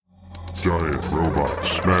Giant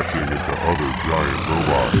robots smashing into other giant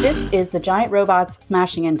robots. This is the Giant Robots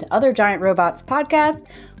Smashing into Other Giant Robots podcast,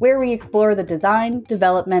 where we explore the design,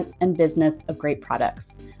 development, and business of great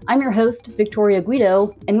products. I'm your host, Victoria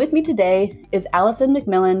Guido, and with me today is Allison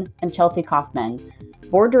McMillan and Chelsea Kaufman,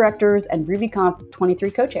 board directors and RubyConf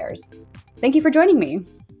 23 co-chairs. Thank you for joining me.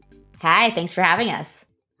 Hi, thanks for having us.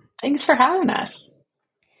 Thanks for having us.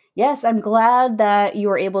 Yes, I'm glad that you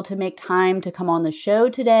were able to make time to come on the show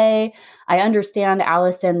today. I understand,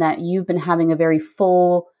 Allison, that you've been having a very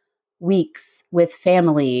full weeks with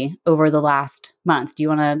family over the last month. Do you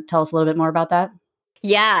want to tell us a little bit more about that?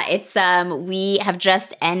 Yeah, it's we have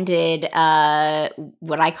just ended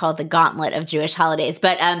what I call the gauntlet of Jewish holidays.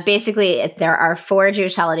 But basically, there are 4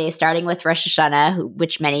 Jewish holidays, starting with Rosh Hashanah,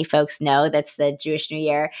 which many folks know. That's the Jewish New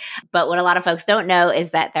Year. But what a lot of folks don't know is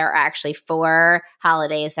that there are actually 4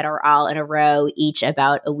 holidays that are all in a row, each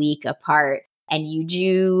about a week apart. And you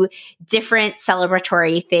do different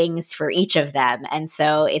celebratory things for each of them. And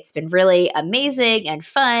so it's been really amazing and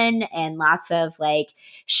fun and lots of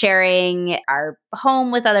sharing our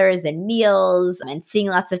home with others and meals and seeing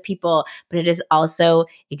lots of people. But it is also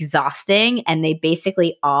exhausting. And they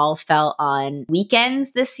basically all fell on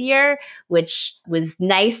weekends this year, which was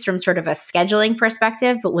nice from sort of a scheduling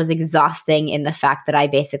perspective, but was exhausting in the fact that I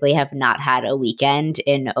basically have not had a weekend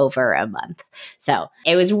in over a month. So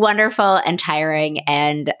it was wonderful and tiring.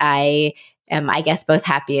 And I am, I guess, both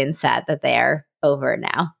happy and sad that they are over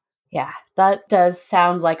now. Yeah, that does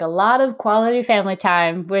sound like a lot of quality family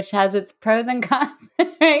time, which has its pros and cons,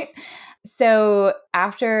 right? So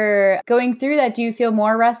after going through that, do you feel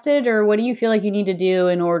more rested, or what do you feel like you need to do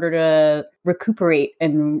in order to recuperate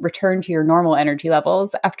and return to your normal energy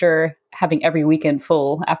levels after having every weekend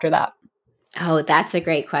full after that? Oh, that's a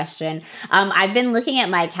great question. I've been looking at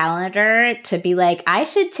my calendar to be like, I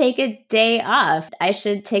should take a day off. I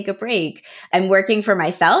should take a break. I'm working for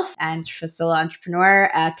myself. I'm a solo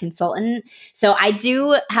entrepreneur, consultant. So I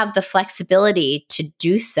do have the flexibility to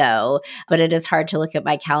do so, but it is hard to look at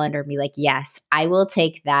my calendar and be like, yes, I will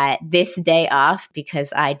take this day off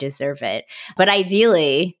because I deserve it. But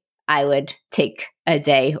ideally, I would take a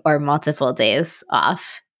day or multiple days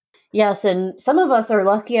off. Yes, and some of us are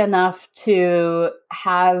lucky enough to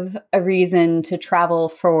have a reason to travel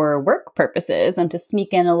for work purposes and to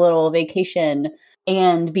sneak in a little vacation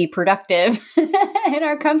and be productive in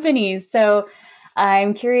our companies. So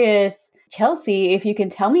I'm curious, Chelsea, if you can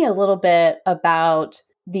tell me a little bit about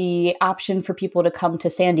the option for people to come to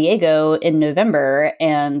San Diego in November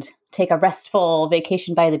and take a restful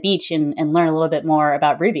vacation by the beach and learn a little bit more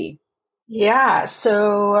about Ruby. Yeah,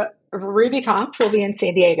 so RubyConf will be in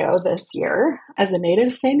San Diego this year. As a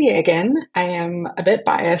native San Diegan, I am a bit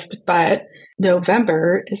biased, but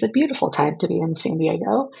November is a beautiful time to be in San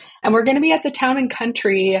Diego. And we're going to be at the Town and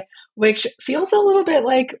Country, which feels a little bit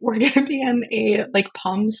like we're going to be in a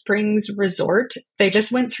Palm Springs resort. They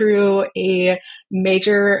just went through a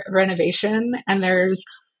major renovation, and there's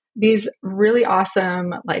these really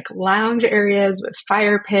awesome lounge areas with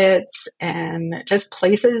fire pits and just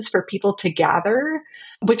places for people to gather,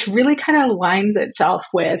 which really kind of aligns itself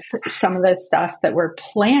with some of the stuff that we're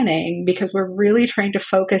planning, because we're really trying to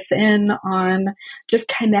focus in on just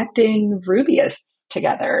connecting Rubyists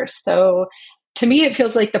together. So to me, it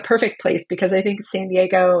feels like the perfect place, because I think San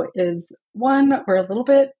Diego is we're a little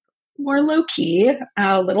bit more low key,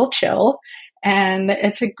 a little chill. And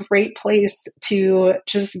it's a great place to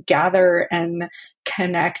just gather and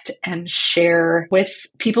connect and share with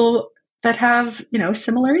people that have,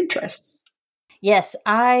 similar interests. Yes,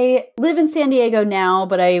 I live in San Diego now,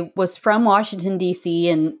 but I was from Washington, D.C.,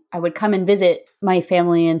 and I would come and visit my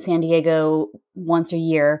family in San Diego once a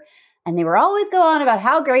year. And they were always go on about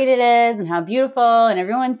how great it is and how beautiful and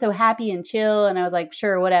everyone's so happy and chill. And I was like,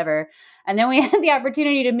 sure, whatever. And then we had the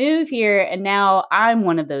opportunity to move here. And now I'm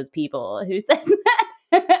one of those people who says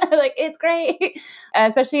that. It's great.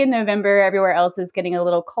 Especially in November, everywhere else is getting a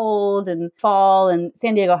little cold and fall. And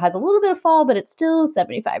San Diego has a little bit of fall, but it's still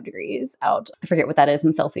 75 degrees out. I forget what that is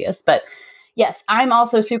in Celsius. But yes, I'm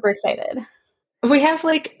also super excited. We have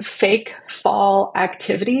fake fall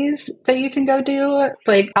activities that you can go do.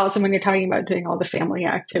 Allison, when you're talking about doing all the family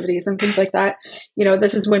activities and things like that,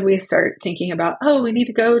 this is when we start thinking about, we need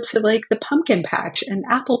to go to the pumpkin patch and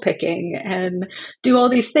apple picking and do all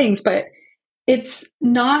these things. But it's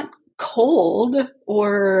not cold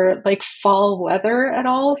or fall weather at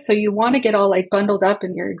all. So you want to get all bundled up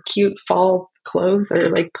in your cute fall clothes,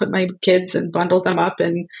 or put my kids and bundle them up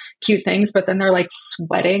in cute things, but then they're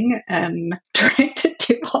sweating and trying to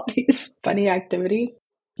do all these funny activities.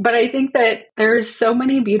 But I think that there's so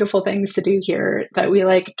many beautiful things to do here that we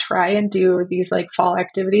like try and do these like fall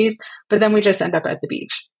activities, but then we just end up at the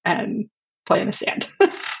beach and play in the sand.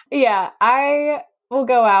 Yeah, I will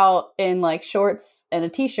go out in like shorts and a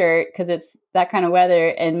t-shirt because it's that kind of weather,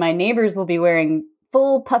 and my neighbors will be wearing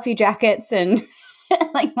full puffy jackets and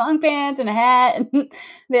like long pants and a hat, and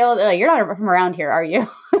they're like, "You're not from around here, are you?"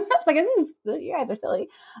 It's like, you guys are silly.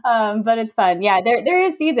 But it's fun. Yeah, there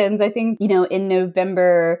is seasons. I think, in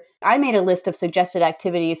November, I made a list of suggested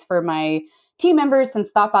activities for my team members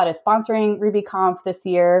since Thoughtbot is sponsoring RubyConf this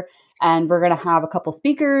year. And we're going to have a couple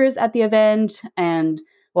speakers at the event, and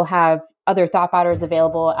we'll have other Thoughtbotters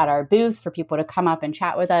available at our booth for people to come up and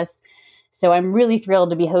chat with us. So I'm really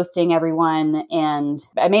thrilled to be hosting everyone. And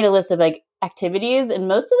I made a list of like activities, and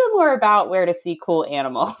most of them were about where to see cool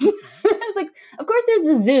animals. It's like, of course, there's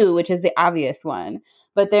the zoo, which is the obvious one.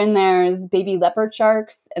 But then there's baby leopard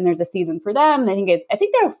sharks, and there's a season for them. I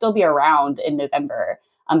think they'll still be around in November.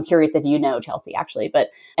 I'm curious if you know, Chelsea, actually.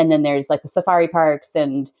 And then there's like the safari parks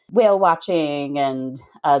and whale watching and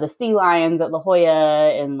the sea lions at La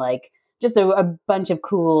Jolla, and like just a bunch of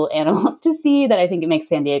cool animals to see that I think it makes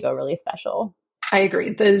San Diego really special. I agree.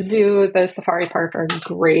 The zoo, the safari park are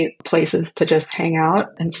great places to just hang out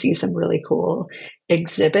and see some really cool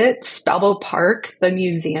exhibits. Balboa Park, the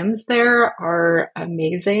museums there are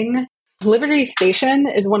amazing. Liberty Station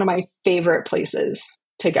is one of my favorite places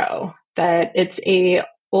to go. That it's a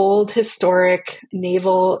old historic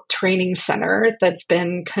naval training center that's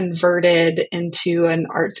been converted into an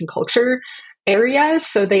arts and culture area.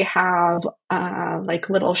 So they have like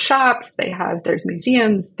little shops, there's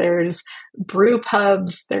museums, there's brew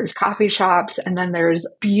pubs, there's coffee shops, and then there's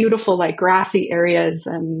beautiful like grassy areas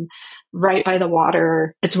and right by the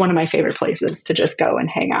water. It's one of my favorite places to just go and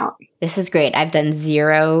hang out. This is great. I've done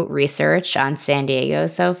zero research on San Diego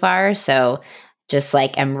so far. So just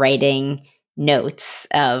like I'm writing notes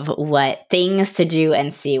of what things to do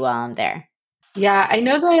and see while I'm there. Yeah, I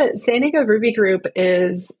know the San Diego Ruby Group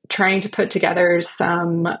is trying to put together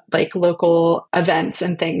some like local events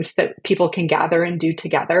and things that people can gather and do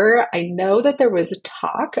together. I know that there was a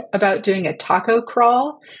talk about doing a taco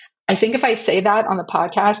crawl. I think if I say that on the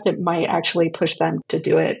podcast, it might actually push them to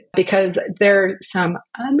do it because there's some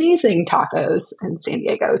amazing tacos in San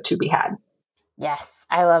Diego to be had. Yes,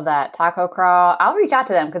 I love that. Taco crawl. I'll reach out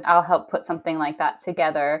to them because I'll help put something like that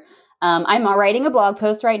together. I'm writing a blog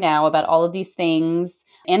post right now about all of these things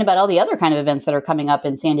and about all the other kind of events that are coming up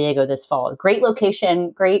in San Diego this fall. Great location,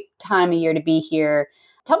 great time of year to be here.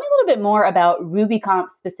 Tell me a little bit more about RubyConf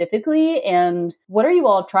specifically, and what are you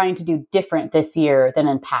all trying to do different this year than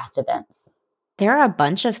in past events? There are a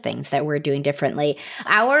bunch of things that we're doing differently.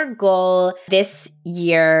 Our goal this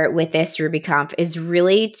year with this RubyConf is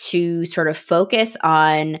really to sort of focus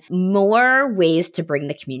on more ways to bring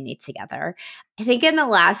the community together. I think in the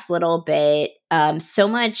last little bit, so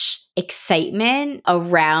much excitement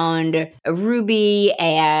around Ruby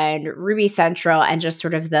and Ruby Central and just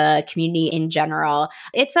sort of the community in general.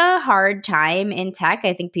 It's a hard time in tech.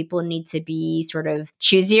 I think people need to be sort of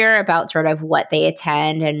choosier about sort of what they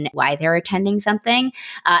attend and why they're attending something.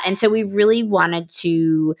 And so we really wanted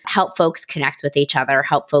to help folks connect with each other,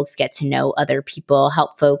 help folks get to know other people,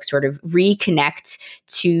 help folks sort of reconnect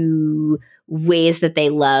to ways that they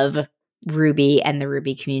love Ruby and the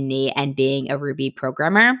Ruby community and being a Ruby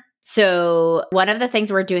programmer. So one of the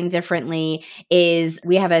things we're doing differently is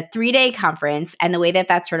we have a 3-day conference, and the way that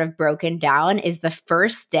that's sort of broken down is the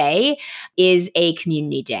first day is a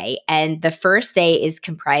community day. And the first day is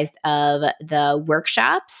comprised of the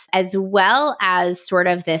workshops as well as sort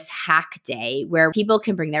of this hack day where people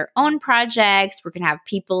can bring their own projects. We're going to have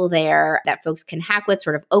people there that folks can hack with,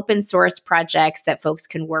 sort of open source projects that folks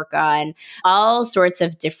can work on, all sorts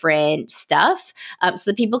of different stuff.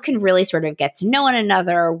 So that people can really sort of get to know one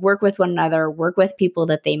another, work with one another, work with people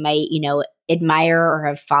that they might, admire or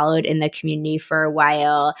have followed in the community for a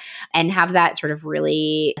while, and have that sort of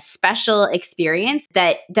really special experience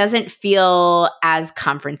that doesn't feel as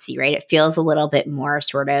conferencey, right? It feels a little bit more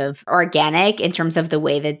sort of organic in terms of the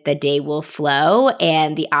way that the day will flow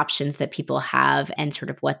and the options that people have and sort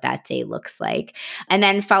of what that day looks like. And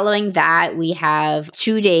then following that, we have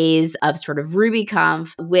 2 days of sort of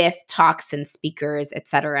RubyConf with talks and speakers,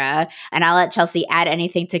 etc. And I'll let Chelsea add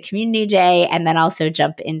anything to Community Day and then also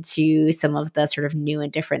jump into some of the sort of new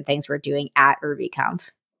and different things we're doing at RubyConf.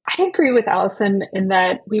 I agree with Allison in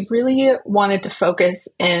that we really wanted to focus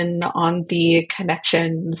in on the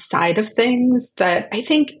connection side of things that I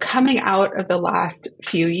think coming out of the last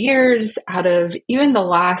few years, out of even the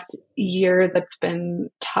last year that's been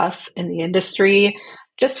tough in the industry,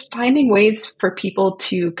 just finding ways for people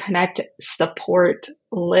to connect, support,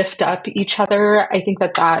 lift up each other. I think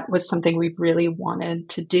that that was something we really wanted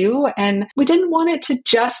to do. And we didn't want it to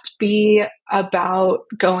just be about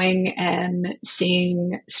going and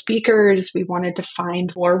seeing speakers. We wanted to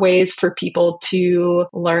find more ways for people to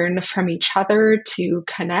learn from each other, to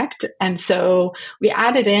connect. And so we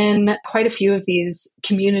added in quite a few of these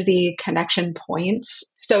community connection points.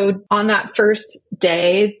 So on that first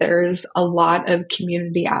day, there's a lot of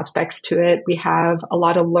community aspects to it. We have a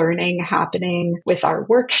lot of learning happening with our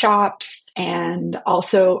workshops and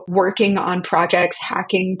also working on projects,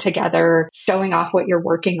 hacking together, showing off what you're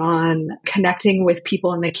working on, connecting with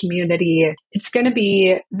people in the community. It's going to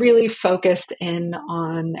be really focused in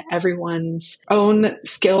on everyone's own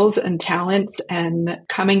skills and talents and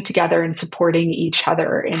coming together and supporting each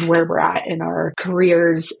other in where we're at in our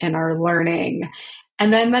careers and our learning.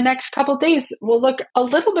 And then the next couple of days will look a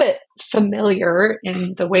little bit familiar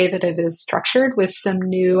in the way that it is structured, with some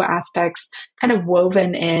new aspects kind of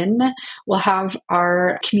woven in. We'll have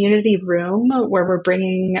our community room where we're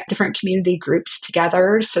bringing different community groups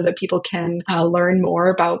together so that people can learn more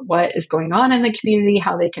about what is going on in the community,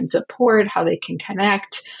 how they can support, how they can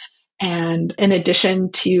connect. And in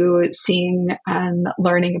addition to seeing and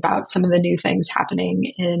learning about some of the new things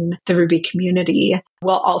happening in the Ruby community,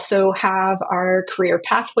 we'll also have our career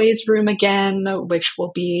pathways room again, which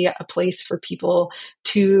will be a place for people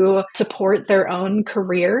to support their own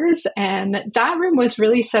careers. And that room was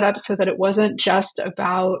really set up so that it wasn't just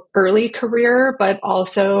about early career, but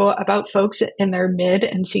also about folks in their mid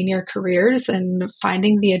and senior careers and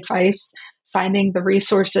finding the advice, finding the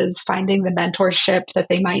resources, finding the mentorship that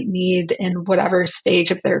they might need in whatever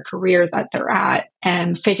stage of their career that they're at,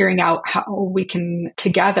 and figuring out how we can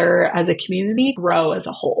together as a community grow as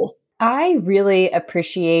a whole. I really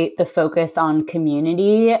appreciate the focus on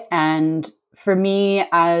community. And for me,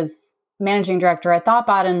 as managing director at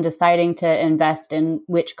Thoughtbot and deciding to invest in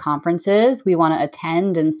which conferences we want to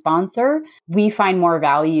attend and sponsor, we find more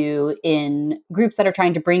value in groups that are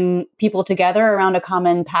trying to bring people together around a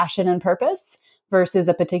common passion and purpose versus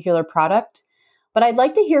a particular product. But I'd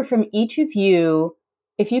like to hear from each of you,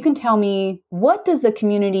 if you can tell me, what does the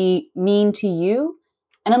community mean to you?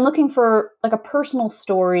 And I'm looking for like a personal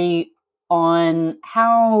story on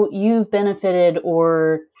how you've benefited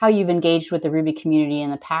or how you've engaged with the Ruby community in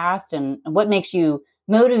the past, and what makes you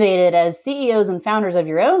motivated as CEOs and founders of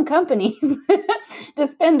your own companies to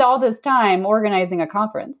spend all this time organizing a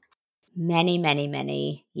conference. Many, many,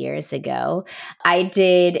 many years ago, I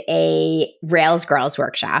did a Rails Girls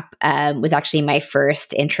workshop. Was actually my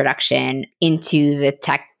first introduction into the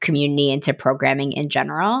tech community, into programming in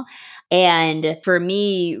general. And for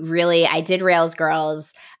me, really, I did Rails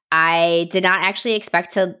Girls. I did not actually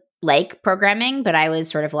expect to like programming, but I was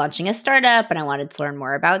sort of launching a startup and I wanted to learn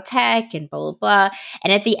more about tech and blah, blah, blah.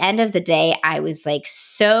 And at the end of the day, I was like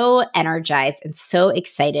so energized and so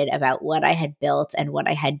excited about what I had built and what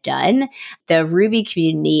I had done. The Ruby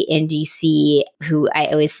community in DC, who I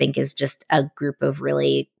always think is just a group of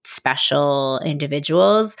really special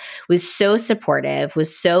individuals, was so supportive,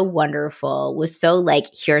 was so wonderful, was so like,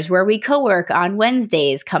 here's where we co-work on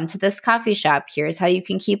Wednesdays, come to this coffee shop, here's how you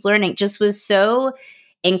can keep learning, just was so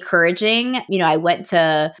encouraging. You know, I went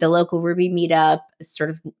to the local Ruby meetup, sort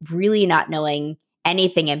of really not knowing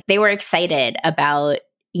anything. And they were excited about,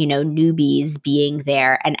 you know, newbies being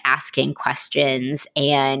there and asking questions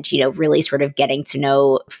and, you know, really sort of getting to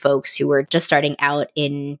know folks who were just starting out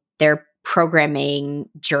in their programming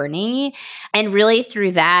journey. And really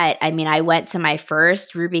through that, I mean, I went to my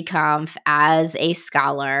first RubyConf as a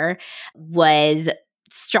scholar, was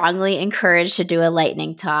strongly encouraged to do a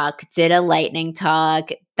lightning talk, did a lightning talk.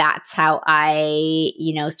 That's how I,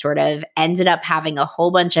 you know, sort of ended up having a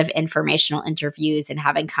whole bunch of informational interviews and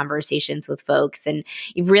having conversations with folks. And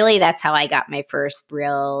really, that's how I got my first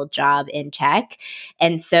real job in tech.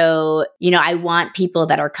 And so, you know, I want people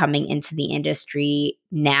that are coming into the industry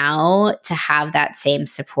now to have that same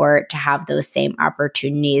support, to have those same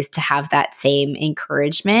opportunities, to have that same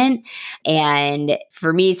encouragement. And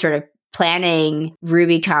for me, sort of planning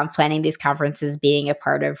RubyConf, planning these conferences, being a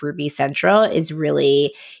part of Ruby Central is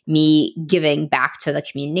really me giving back to the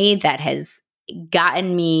community that has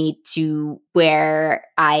gotten me to where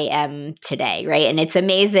I am today, right? And it's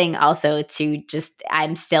amazing also to just,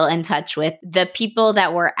 I'm still in touch with the people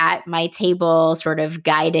that were at my table sort of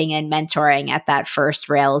guiding and mentoring at that first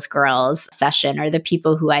Rails Girls session, or the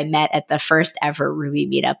people who I met at the first ever Ruby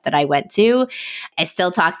meetup that I went to. I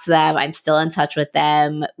still talk to them. I'm still in touch with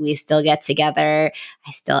them. We still get together.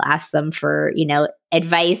 I still ask them for, you know,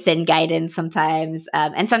 advice and guidance sometimes.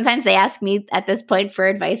 And sometimes they ask me at this point for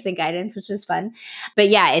advice and guidance, which is fun. But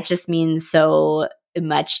yeah, it just means so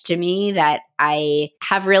much to me that I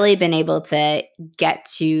have really been able to get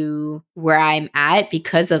to where I'm at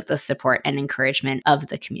because of the support and encouragement of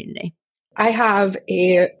the community. I have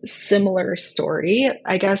a similar story.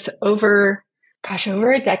 I guess over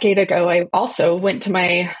a decade ago, I also went to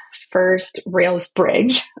my first Rails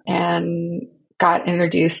Bridge and got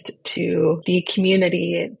introduced to the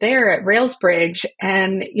community there at Rails Bridge.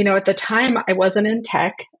 And, at the time I wasn't in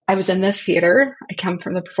tech. I was in the theater. I come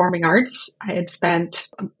from the performing arts. I had spent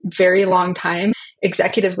a very long time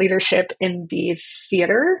executive leadership in the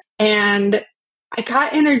theater. And I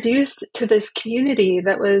got introduced to this community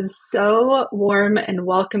that was so warm and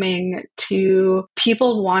welcoming to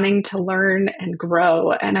people wanting to learn and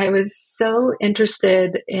grow. And I was so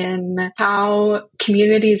interested in how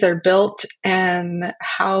communities are built and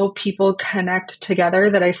how people connect together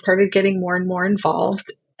that I started getting more and more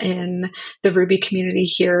involved in the Ruby community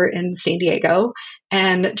here in San Diego.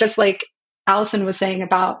 And just like Allison was saying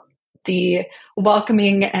about the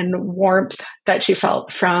welcoming and warmth that she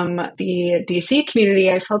felt from the DC community,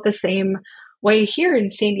 I felt the same way here in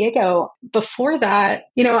San Diego. Before that,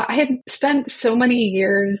 I had spent so many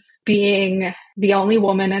years being the only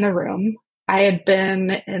woman in a room. I had been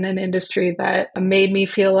in an industry that made me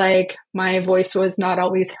feel like my voice was not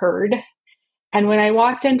always heard. And when I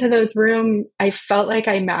walked into those rooms, I felt like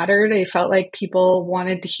I mattered. I felt like people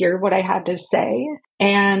wanted to hear what I had to say,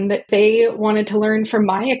 and they wanted to learn from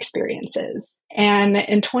my experiences. And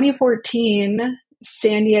in 2014,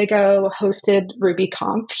 San Diego hosted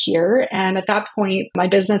RubyConf here. And at that point, my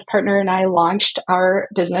business partner and I launched our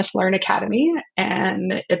business Learn Academy,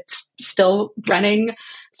 and it's still running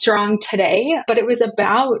strong today. But it was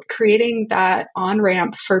about creating that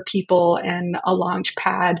on-ramp for people and a launch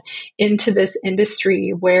pad into this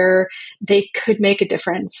industry where they could make a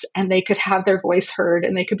difference and they could have their voice heard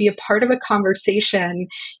and they could be a part of a conversation,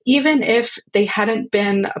 even if they hadn't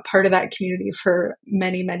been a part of that community for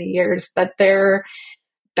many, many years, that their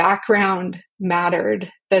background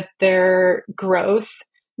mattered, that their growth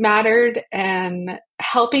mattered, and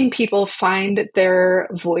helping people find their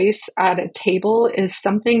voice at a table is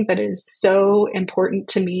something that is so important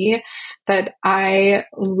to me that I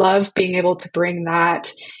love being able to bring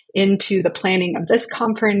that into the planning of this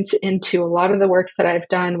conference, into a lot of the work that I've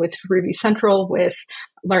done with Ruby Central, with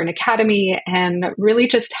Learn Academy, and really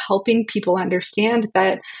just helping people understand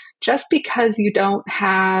that just because you don't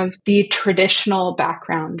have the traditional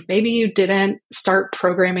background, maybe you didn't start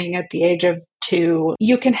programming at the age of 2,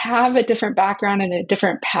 you can have a different background and a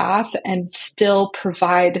different path and still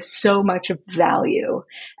provide so much of value.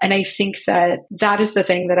 And I think that that is the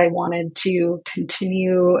thing that I wanted to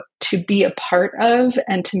continue to be a part of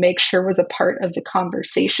and to make sure was a part of the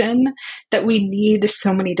conversation, that we need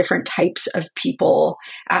so many different types of people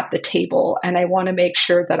at the table. And I want to make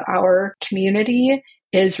sure that our community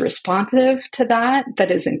is responsive to that,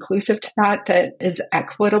 that is inclusive to that, that is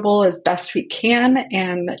equitable as best we can,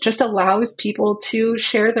 and just allows people to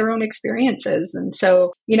share their own experiences. And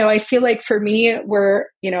so, I feel like for me, we're,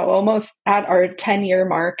 almost at our 10-year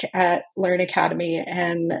mark at Learn Academy,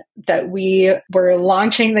 and that we were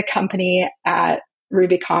launching the company at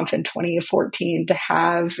RubyConf in 2014. To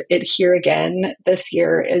have it here again this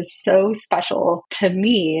year is so special to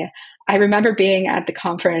me. I remember being at the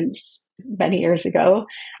conference many years ago.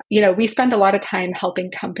 We spend a lot of time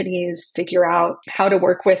helping companies figure out how to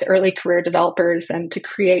work with early career developers and to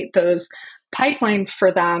create those pipelines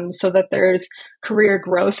for them so that there's career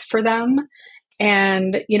growth for them.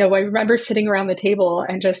 And, I remember sitting around the table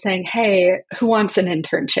and just saying, hey, who wants an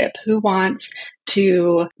internship? Who wants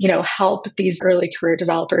to, help these early career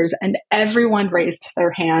developers? And everyone raised their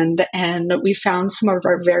hand. And we found some of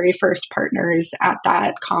our very first partners at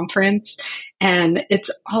that conference. And it's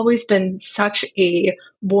always been such a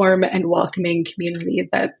warm and welcoming community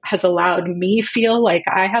that has allowed me feel like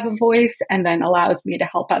I have a voice and then allows me to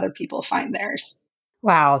help other people find theirs.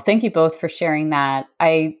 Wow. Thank you both for sharing that.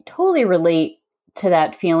 I totally relate to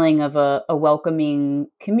that feeling of a welcoming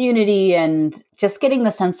community and just getting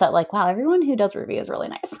the sense that wow, everyone who does Ruby is really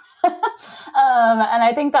nice. And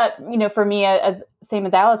I think that, for me, as same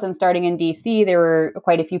as Allison, starting in DC, there were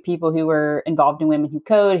quite a few people who were involved in Women Who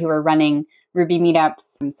Code, who were running Ruby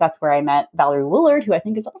meetups. So that's where I met Valerie Woolard, who I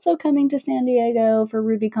think is also coming to San Diego for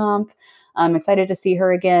RubyConf. I'm excited to see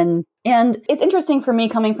her again. And it's interesting for me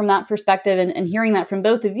coming from that perspective and hearing that from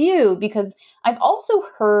both of you, because I've also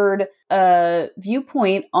heard a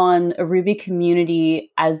viewpoint on a Ruby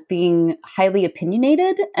community as being highly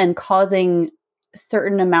opinionated and causing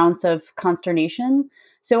certain amounts of consternation.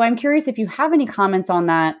 So I'm curious if you have any comments on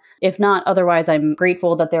that. If not, otherwise, I'm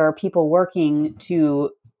grateful that there are people working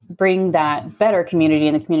to bring that better community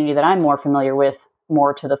and the community that I'm more familiar with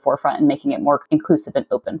more to the forefront and making it more inclusive and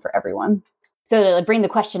open for everyone. So to bring the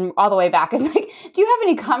question all the way back is like, do you have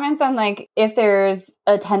any comments on like if there's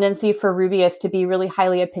a tendency for Rubyists to be really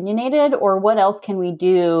highly opinionated, or what else can we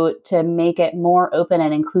do to make it more open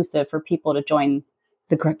and inclusive for people to join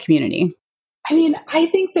the community? I mean, I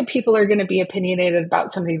think that people are going to be opinionated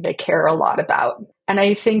about something they care a lot about. And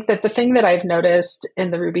I think that the thing that I've noticed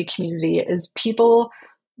in the Ruby community is people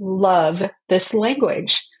love this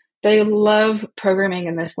language. They love programming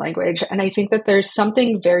in this language. And I think that there's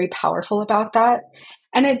something very powerful about that.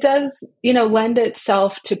 And it does, lend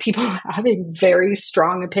itself to people having very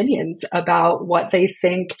strong opinions about what they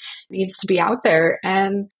think needs to be out there.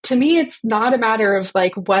 And to me, it's not a matter of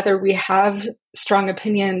like whether we have strong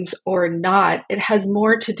opinions or not. It has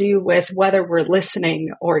more to do with whether we're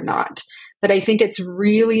listening or not. That I think it's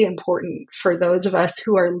really important for those of us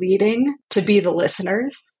who are leading to be the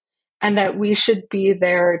listeners, and that we should be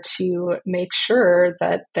there to make sure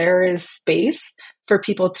that there is space for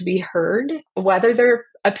people to be heard, whether their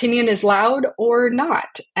opinion is loud or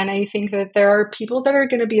not. And I think that there are people that are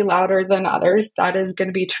going to be louder than others. That is going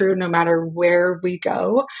to be true no matter where we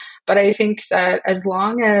go. But I think that as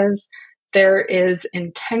long as there is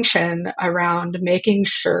intention around making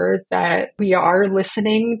sure that we are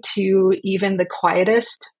listening to even the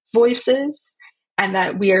quietest voices, and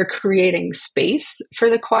that we are creating space for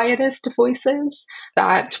the quietest voices,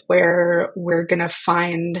 that's where we're going to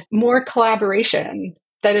find more collaboration.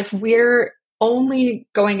 That if we're only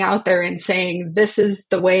going out there and saying, this is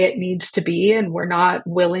the way it needs to be, and we're not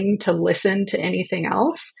willing to listen to anything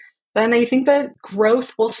else, then I think that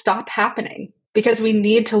growth will stop happening. Because we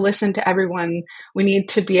need to listen to everyone. We need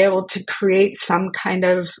to be able to create some kind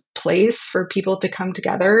of place for people to come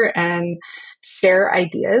together and share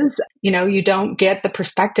ideas. You don't get the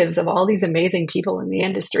perspectives of all these amazing people in the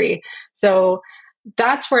industry. So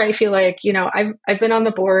that's where I feel like, I've been on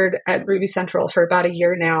the board at Ruby Central for about a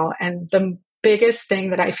year now. And the biggest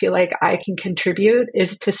thing that I feel like I can contribute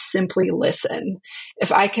is to simply listen.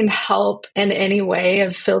 If I can help in any way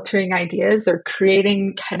of filtering ideas or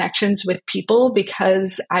creating connections with people,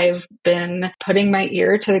 because I've been putting my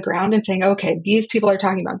ear to the ground and saying, okay, these people are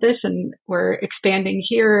talking about this and we're expanding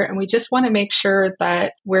here. And we just want to make sure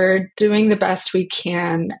that we're doing the best we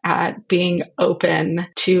can at being open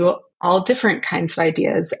to all different kinds of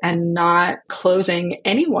ideas and not closing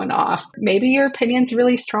anyone off. Maybe your opinion's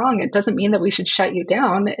really strong. It doesn't mean that we should shut you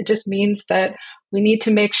down. It just means that we need to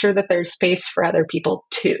make sure that there's space for other people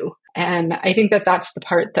too. And I think that that's the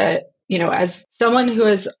part that, as someone who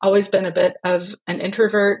has always been a bit of an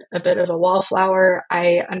introvert, a bit of a wallflower,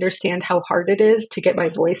 I understand how hard it is to get my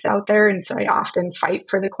voice out there. And so I often fight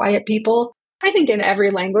for the quiet people. I think in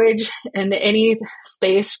every language, in any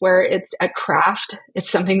space where it's a craft,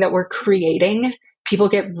 it's something that we're creating, people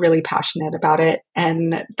get really passionate about it,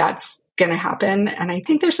 and that's going to happen. And I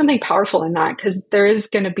think there's something powerful in that, because there is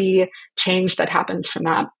going to be change that happens from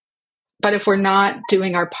that. But if we're not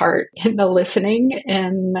doing our part in the listening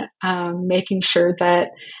and making sure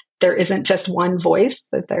that there isn't just one voice,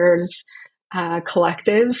 that there's a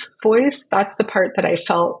collective voice, that's the part that I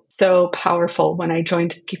felt so powerful when I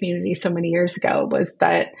joined the community so many years ago, was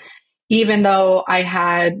that even though I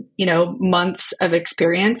had, months of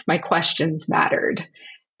experience, my questions mattered.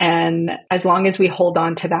 And as long as we hold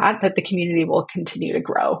on to that the community will continue to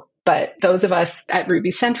grow. But those of us at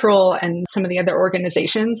Ruby Central and some of the other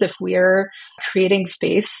organizations, if we're creating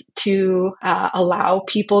space to allow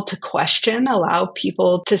people to question, allow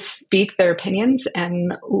people to speak their opinions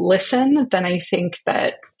and listen, then I think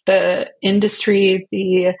that the industry,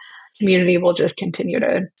 the community will just continue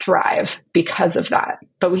to thrive because of that.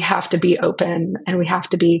 But we have to be open and we have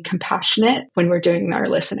to be compassionate when we're doing our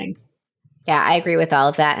listening. Yeah, I agree with all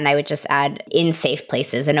of that. And I would just add in safe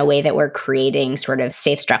places, in a way that we're creating sort of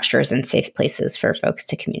safe structures and safe places for folks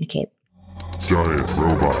to communicate. Giant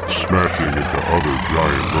robots smashing into other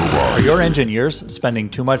giant robots. Are your engineers spending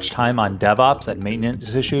too much time on DevOps and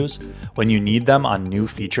maintenance issues when you need them on new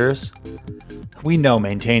features? We know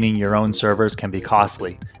maintaining your own servers can be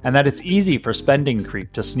costly, and that it's easy for spending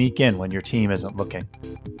creep to sneak in when your team isn't looking.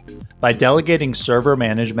 By delegating server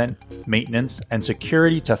management, maintenance, and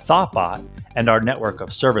security to Thoughtbot and our network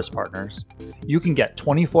of service partners, you can get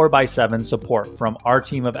 24/7 support from our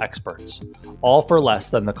team of experts, all for less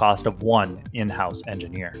than the cost of one in-house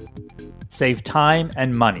engineer. Save time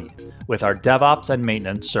and money with our DevOps and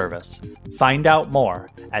maintenance service. Find out more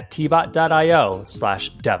at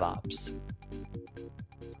tbot.io/DevOps.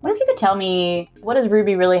 What if you could tell me, what does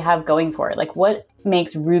Ruby really have going for it? Like, what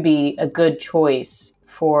makes Ruby a good choice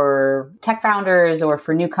for tech founders or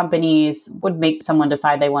for new companies? Would make someone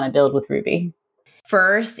decide they want to build with Ruby?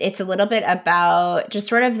 First, it's a little bit about just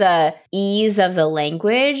sort of the ease of the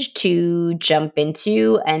language to jump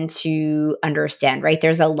into and to understand, right?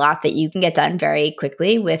 There's a lot that you can get done very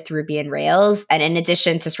quickly with Ruby and Rails. And in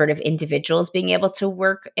addition to sort of individuals being able to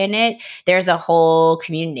work in it, there's a whole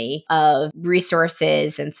community of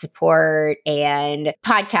resources and support and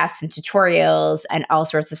podcasts and tutorials and all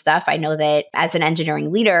sorts of stuff. I know that as an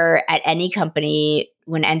engineering leader at any company,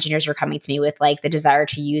 when engineers are coming to me with like the desire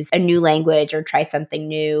to use a new language or try something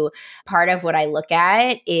new, part of what I look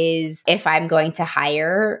at is if I'm going to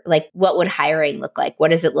hire, like what would hiring look like? What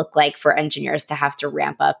does it look like for engineers to have to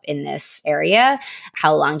ramp up in this area?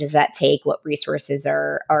 How long does that take? What resources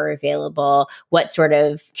are available? What sort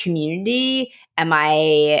of community am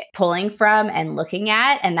I pulling from and looking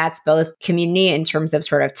at? And that's both community in terms of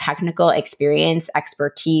sort of technical experience,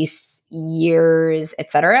 expertise, years,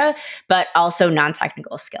 et cetera, but also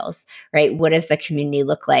non-technical skills, right? What does the community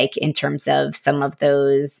look like in terms of some of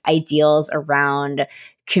those ideals around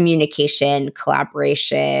communication,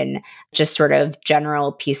 collaboration, just sort of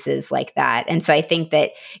general pieces like that. And so I think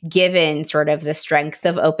that given sort of the strength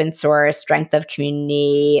of open source, strength of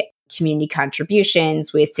community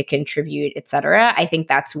contributions, ways to contribute, et cetera, I think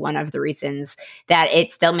that's one of the reasons that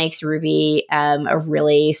it still makes Ruby a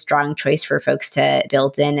really strong choice for folks to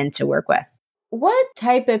build in and to work with. What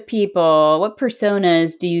type of people, what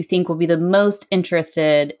personas do you think will be the most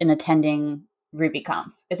interested in attending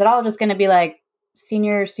RubyConf? Is it all just going to be like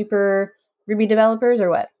senior super Ruby developers or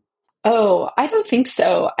what? Oh, I don't think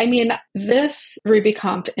so. I mean, this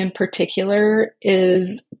RubyConf in particular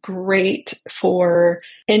is great for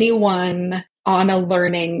anyone on a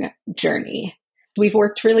learning journey. We've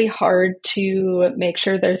worked really hard to make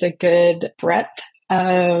sure there's a good breadth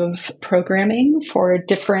of programming for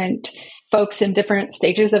different folks in different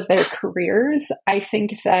stages of their careers. I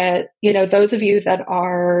think that, those of you that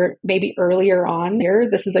are maybe earlier on here,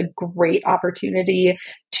 this is a great opportunity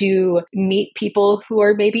to meet people who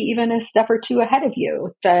are maybe even a step or two ahead of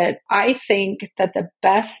you. That I think that the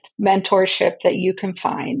best mentorship that you can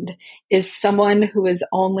find is someone who is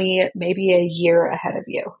only maybe a year ahead of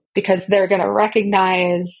you, because they're going to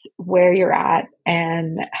recognize where you're at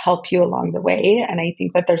and help you along the way. And I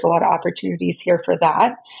think that there's a lot of opportunities here for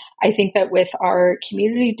that. I think that with our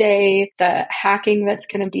community day, the hacking that's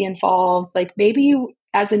going to be involved, like maybe you,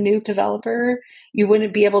 as a new developer, you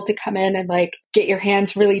wouldn't be able to come in and like get your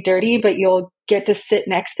hands really dirty, but you'll get to sit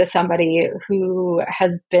next to somebody who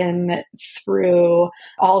has been through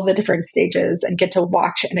all the different stages and get to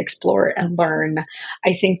watch and explore and learn.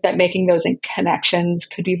 I think that making those connections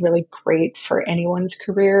could be really great for anyone's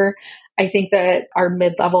career. I think that our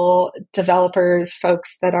mid-level developers,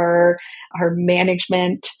 folks that are our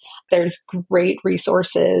management, there's great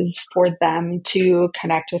resources for them to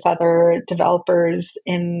connect with other developers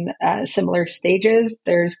in similar stages.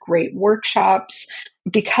 There's great workshops.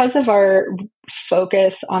 Because of our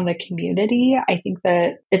focus on the community, I think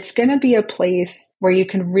that it's going to be a place where you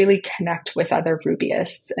can really connect with other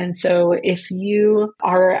Rubyists. And so if you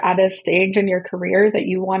are at a stage in your career that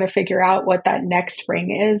you want to figure out what that next ring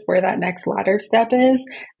is, where that next ladder step is,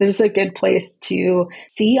 this is a good place to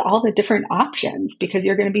see all the different options, because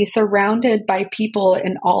you're going to be surrounded by people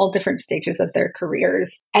in all different stages of their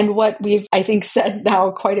careers. And what we've, I think, said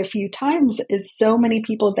now quite a few times is so many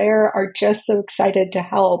people there are just so excited to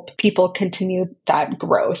help people continue that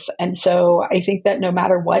growth. And so I think that no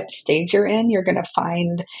matter what stage you're in, you're going to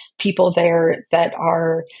find people there that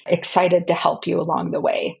are excited to help you along the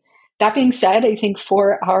way. That being said, I think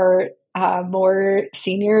for our more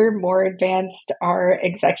senior, more advanced, our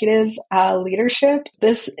executive leadership,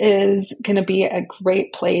 this is going to be a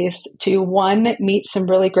great place to, one, meet some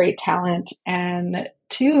really great talent, and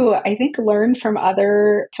two, I think learn from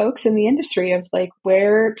other folks in the industry of like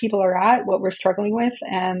where people are at, what we're struggling with,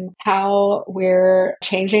 and how we're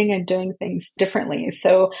changing and doing things differently.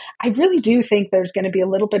 So I really do think there's going to be a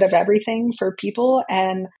little bit of everything for people.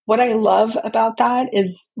 And what I love about that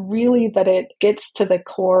is really that it gets to the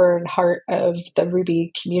core and heart of the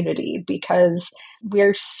Ruby community, because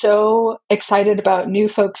we're so excited about new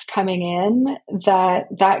folks coming in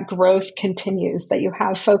that growth continues, that you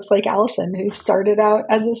have folks like Allison who started out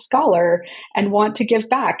as a scholar and want to give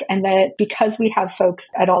back. And that because we have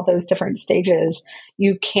folks at all those different stages,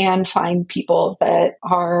 you can find people that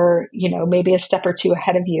are, maybe a step or two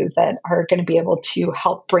ahead of you that are going to be able to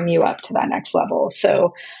help bring you up to that next level.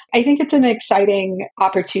 So I think it's an exciting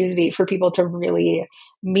opportunity for people to really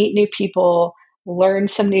meet new people, learn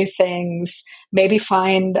some new things, maybe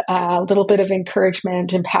find a little bit of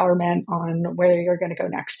encouragement, empowerment on where you're going to go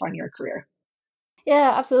next on your career.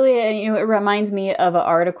 Yeah, absolutely. And, it reminds me of an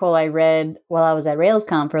article I read while I was at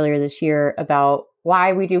RailsConf earlier this year about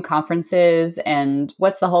why we do conferences and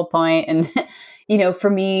what's the whole point. And, for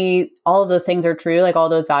me, all of those things are true, like all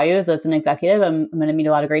those values. As an executive, I'm going to meet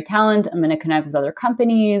a lot of great talent. I'm going to connect with other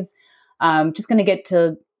companies. I'm just going to get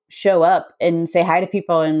to show up and say hi to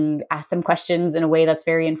people and ask them questions in a way that's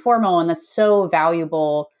very informal. And that's so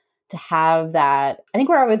valuable to have that. I think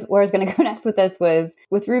where I was going to go next with this was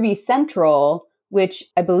with Ruby Central, which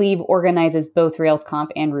I believe organizes both RailsConf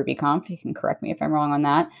and RubyConf. You can correct me if I'm wrong on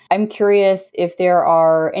that. I'm curious if there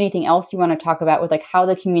are anything else you want to talk about with like how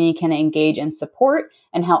the community can engage and support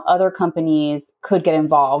and how other companies could get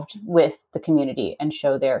involved with the community and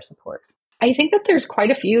show their support. I think that there's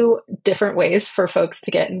quite a few different ways for folks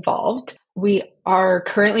to get involved. We are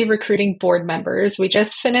currently recruiting board members. We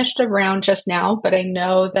just finished a round just now, but I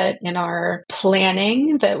know that in our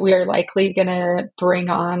planning that we are likely going to bring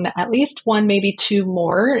on at least one, maybe two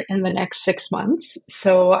more in the next 6 months.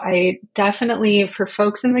 So I definitely, for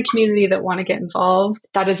folks in the community that want to get involved,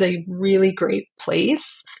 that is a really great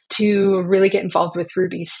place to really get involved with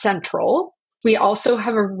Ruby Central. We also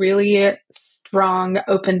have a really strong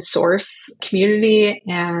open source community,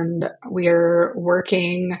 and we are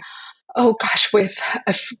working with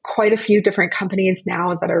quite a few different companies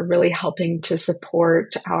now that are really helping to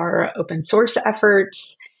support our open source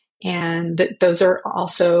efforts. And those are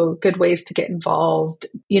also good ways to get involved.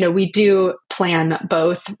 We do plan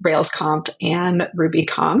both RailsConf and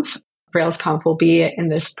RubyConf. RailsConf will be in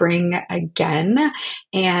the spring again.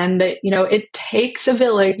 And, it takes a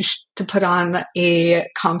village to put on a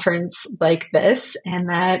conference like this. And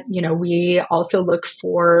that, we also look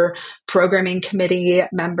for programming committee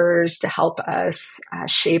members to help us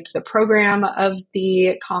shape the program of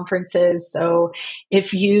the conferences. So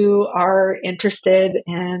if you are interested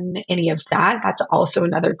in any of that, that's also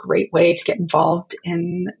another great way to get involved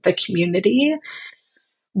in the community.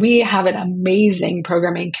 We have an amazing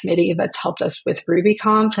programming committee that's helped us with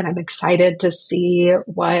RubyConf, and I'm excited to see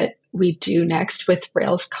what we do next with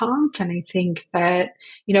RailsConf. And I think that,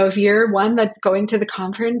 if you're one that's going to the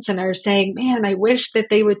conference and are saying, man, I wish that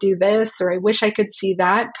they would do this, or I wish I could see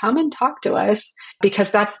that, come and talk to us, because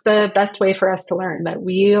that's the best way for us to learn. That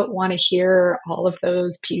we want to hear all of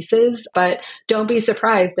those pieces, but don't be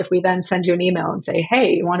surprised if we then send you an email and say,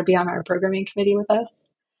 hey, you want to be on our programming committee with us?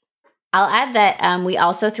 I'll add that we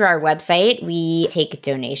also, through our website, we take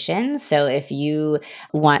donations. So if you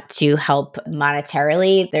want to help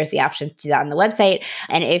monetarily, there's the option to do that on the website.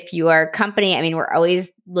 And if your company, we're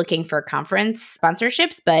always looking for conference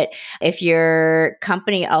sponsorships, but if your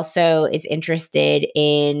company also is interested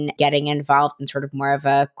in getting involved in sort of more of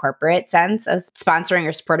a corporate sense of sponsoring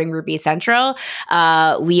or supporting Ruby Central,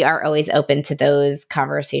 we are always open to those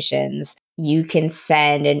conversations. You can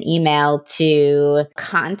send an email to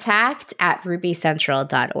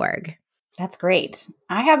contact@rubycentral.org. That's great.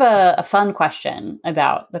 I have a fun question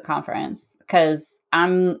about the conference because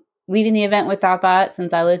I'm leading the event with ThoughtBot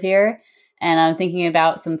since I live here, and I'm thinking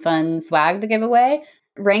about some fun swag to give away.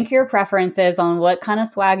 Rank your preferences on what kind of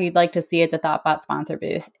swag you'd like to see at the ThoughtBot sponsor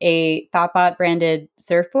booth. A ThoughtBot branded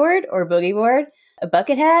surfboard or boogie board, a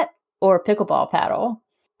bucket hat, or pickleball paddle.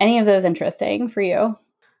 Any of those interesting for you?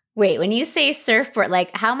 Wait, when you say surfboard,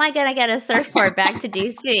 like, how am I going to get a surfboard back to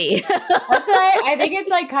DC? That's why I think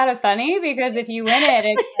it's kind of funny, because if you win it,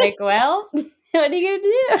 it's like, well, what are you going to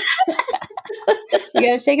do? You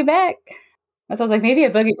got to take it back. That sounds like maybe a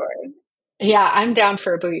boogie board. Yeah, I'm down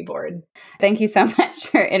for a boogie board. Thank you so much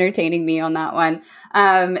for entertaining me on that one.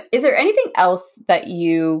 Is there anything else that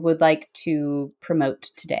you would like to promote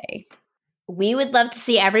today? We would love to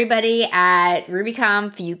see everybody at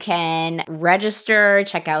RubyConf. You can register,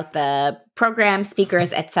 check out the program,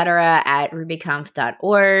 speakers, etc. at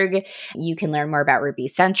rubyconf.org. You can learn more about Ruby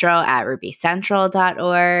Central at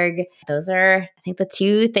rubycentral.org. Those are, I think, the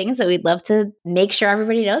two things that we'd love to make sure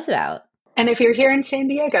everybody knows about. And if you're here in San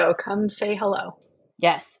Diego, come say hello.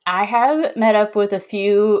 Yes, I have met up with a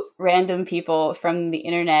few random people from the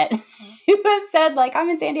internet who have said, I'm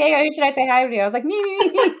in San Diego, who should I say hi to? I was like, me.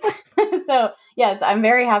 So, yes, I'm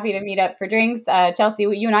very happy to meet up for drinks. Chelsea,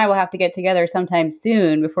 you and I will have to get together sometime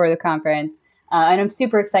soon before the conference. And I'm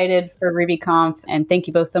super excited for RubyConf. And thank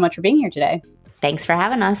you both so much for being here today. Thanks for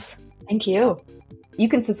having us. Thank you. You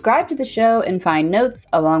can subscribe to the show and find notes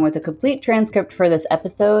along with a complete transcript for this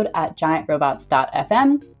episode at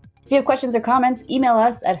giantrobots.fm. If you have questions or comments, email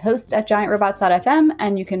us at host@giantrobots.fm,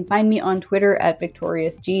 and you can find me on Twitter at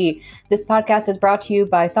VictoriousG. This podcast is brought to you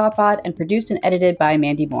by ThoughtBot and produced and edited by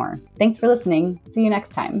Mandy Moore. Thanks for listening. See you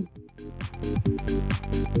next time.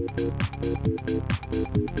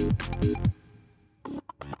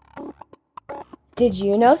 Did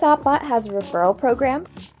you know ThoughtBot has a referral program?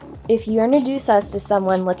 If you introduce us to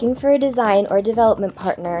someone looking for a design or development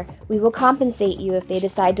partner, we will compensate you if they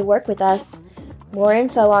decide to work with us. More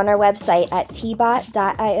info on our website at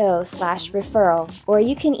tbot.io/referral, or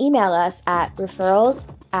you can email us at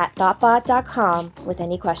referrals@thoughtbot.com with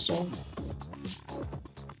any questions.